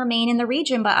of them remain in the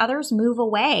region, but others move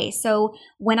away. So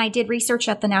when I did research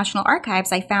at the National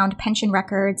Archives, I found pension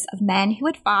records of men who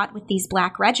had fought with these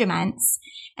Black regiments.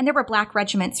 And there were Black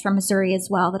regiments from Missouri as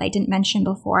well that I didn't mention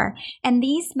before. And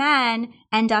these men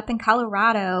end up in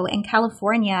Colorado and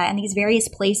California and these various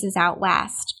places out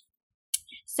west.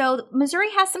 So Missouri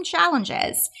has some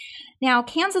challenges. Now,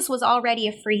 Kansas was already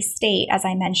a free state, as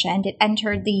I mentioned. It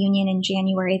entered the Union in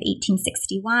January of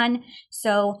 1861.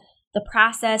 So the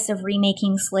process of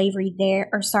remaking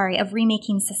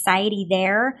remaking society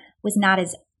there was not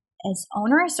as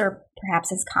onerous or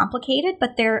perhaps as complicated,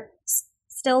 but there's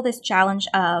still this challenge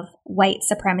of white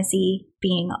supremacy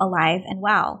being alive and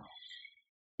well.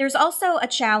 There's also a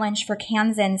challenge for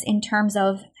Kansans in terms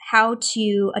of how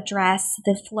to address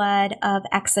the flood of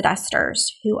exodusters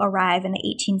who arrive in the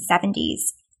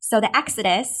 1870s. So the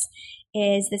Exodus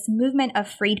is this movement of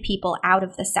freed people out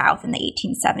of the South in the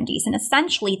 1870s. And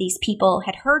essentially, these people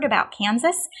had heard about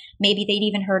Kansas. Maybe they'd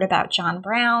even heard about John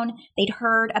Brown. They'd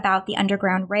heard about the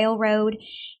Underground Railroad.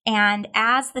 And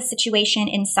as the situation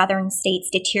in southern states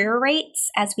deteriorates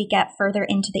as we get further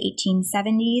into the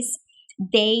 1870s,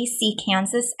 they see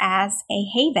Kansas as a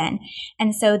haven.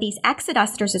 And so these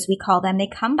exodusters, as we call them, they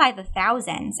come by the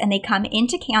thousands and they come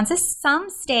into Kansas. Some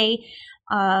stay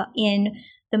in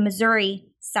the Missouri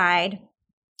side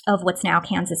of what's now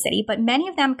Kansas City, but many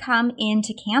of them come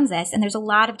into Kansas, and there's a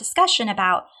lot of discussion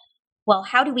about, well,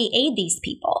 how do we aid these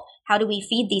people? How do we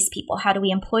feed these people? How do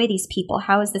we employ these people?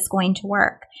 How is this going to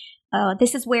work?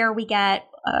 This is where we get,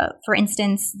 for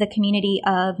instance, the community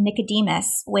of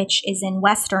Nicodemus, which is in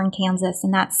western Kansas,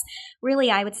 and that's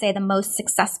really, I would say, the most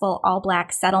successful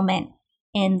all-Black settlement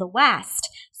in the West.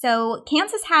 So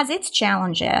Kansas has its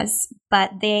challenges,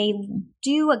 but they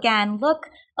do, again, look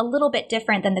a little bit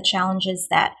different than the challenges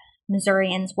that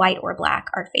Missourians, white or Black,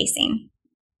 are facing.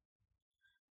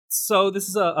 So this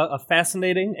is a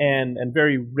fascinating and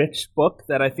very rich book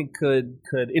that I think could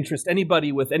interest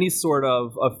anybody with any sort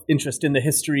of interest in the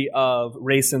history of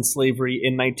race and slavery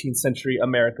in 19th century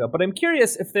America. But I'm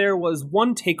curious if there was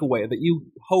one takeaway that you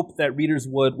hope that readers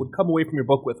would come away from your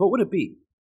book with. What would it be?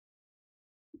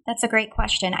 That's a great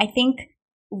question. I think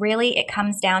really it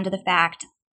comes down to the fact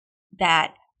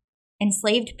that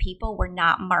enslaved people were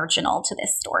not marginal to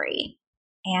this story.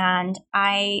 And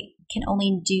I can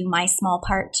only do my small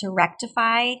part to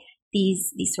rectify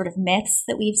these sort of myths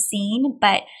that we've seen.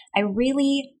 But I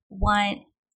really want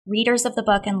readers of the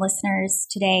book and listeners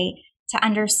today to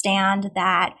understand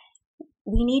that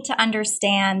we need to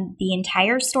understand the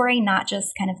entire story, not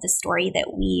just kind of the story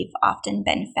that we've often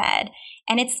been fed.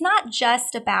 And it's not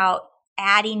just about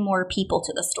adding more people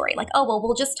to the story, like, oh, well,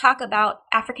 we'll just talk about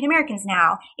African Americans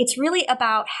now. It's really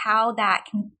about how that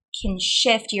can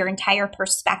shift your entire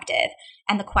perspective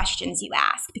and the questions you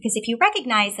ask. Because if you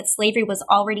recognize that slavery was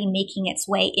already making its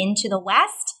way into the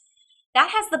West,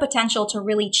 that has the potential to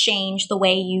really change the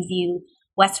way you view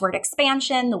westward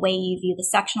expansion, the way you view the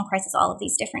sectional crisis, all of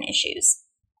these different issues.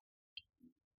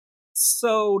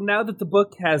 So now that the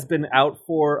book has been out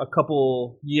for a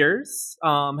couple years,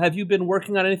 have you been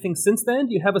working on anything since then?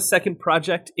 Do you have a second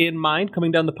project in mind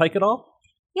coming down the pike at all?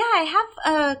 Yeah, I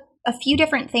have a few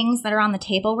different things that are on the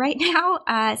table right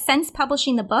now. Since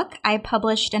publishing the book, I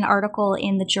published an article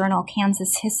in the journal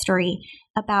Kansas History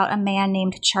about a man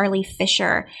named Charlie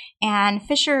Fisher. And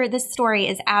Fisher, this story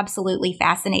is absolutely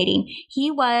fascinating.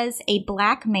 He was a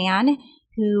black man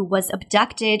who was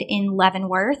abducted in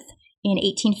Leavenworth in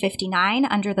 1859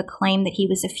 under the claim that he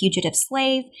was a fugitive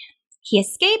slave. He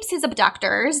escapes his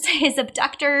abductors. His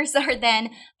abductors are then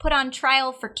put on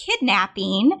trial for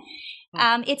kidnapping.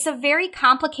 It's a very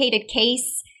complicated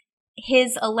case.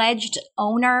 His alleged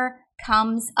owner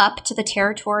comes up to the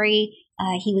territory.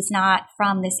 He was not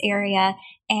from this area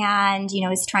and,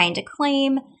 is trying to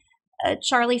claim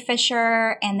Charlie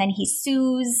Fisher. And then he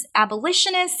sues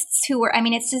abolitionists who were,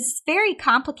 it's this very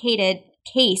complicated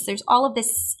case. There's all of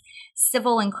this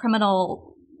civil and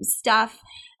criminal stuff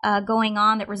going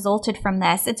on that resulted from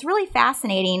this. It's really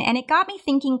fascinating. And it got me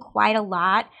thinking quite a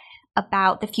lot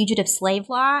about the fugitive slave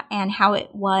law and how it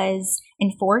was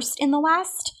enforced in the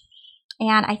West.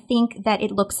 And I think that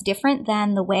it looks different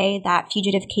than the way that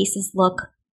fugitive cases look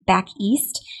back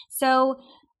east. So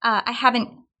I haven't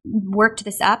worked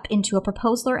this up into a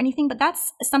proposal or anything, but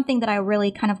that's something that I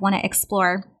really kind of want to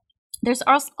explore. There's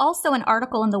also an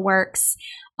article in the works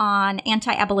on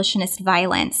anti-abolitionist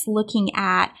violence, looking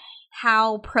at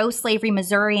how pro-slavery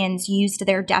Missourians used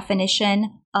their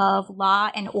definition of law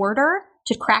and order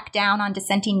to crack down on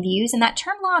dissenting views. And that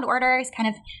term law and order is kind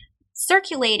of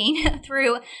circulating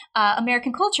through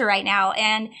American culture right now.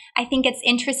 And I think it's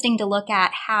interesting to look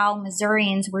at how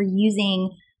Missourians were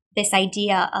using this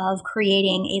idea of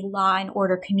creating a law and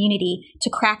order community to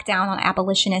crack down on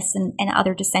abolitionists and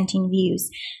other dissenting views.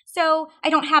 So I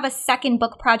don't have a second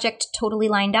book project totally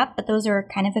lined up, but those are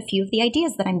kind of a few of the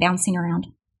ideas that I'm bouncing around.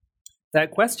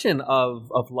 That question of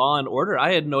law and order,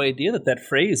 I had no idea that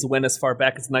phrase went as far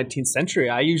back as the 19th century.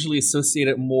 I usually associate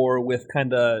it more with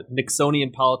kind of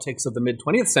Nixonian politics of the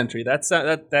mid-20th century.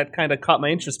 That kind of caught my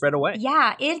interest right away.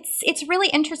 Yeah, it's really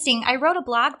interesting. I wrote a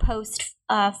blog post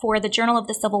for the Journal of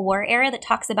the Civil War Era that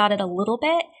talks about it a little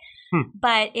bit,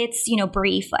 but it's,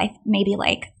 brief, maybe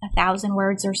like 1,000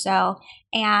 words or so.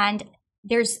 And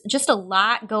there's just a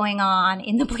lot going on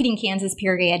in the Bleeding Kansas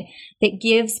period that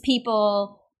gives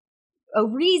people a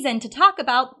reason to talk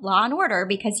about law and order,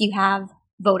 because you have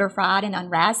voter fraud and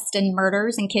unrest and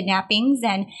murders and kidnappings.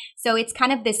 And so it's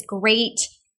kind of this great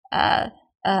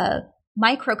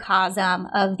microcosm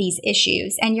of these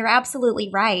issues. And you're absolutely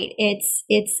right.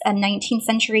 It's a 19th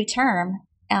century term,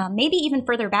 maybe even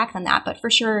further back than that, but for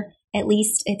sure, at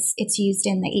least it's used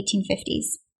in the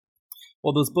 1850s.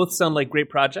 Well, those both sound like great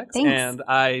projects. Thanks. And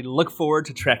I look forward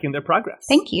to tracking their progress.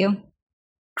 Thank you.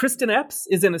 Kristen Epps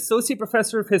is an associate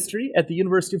professor of history at the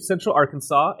University of Central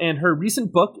Arkansas, and her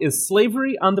recent book is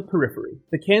Slavery on the Periphery,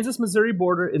 the Kansas-Missouri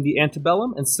Border in the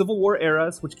Antebellum and Civil War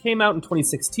Eras, which came out in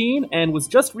 2016 and was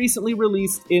just recently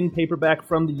released in paperback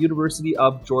from the University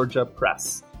of Georgia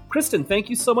Press. Kristen, thank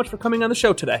you so much for coming on the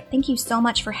show today. Thank you so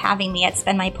much for having me. It's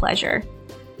been my pleasure.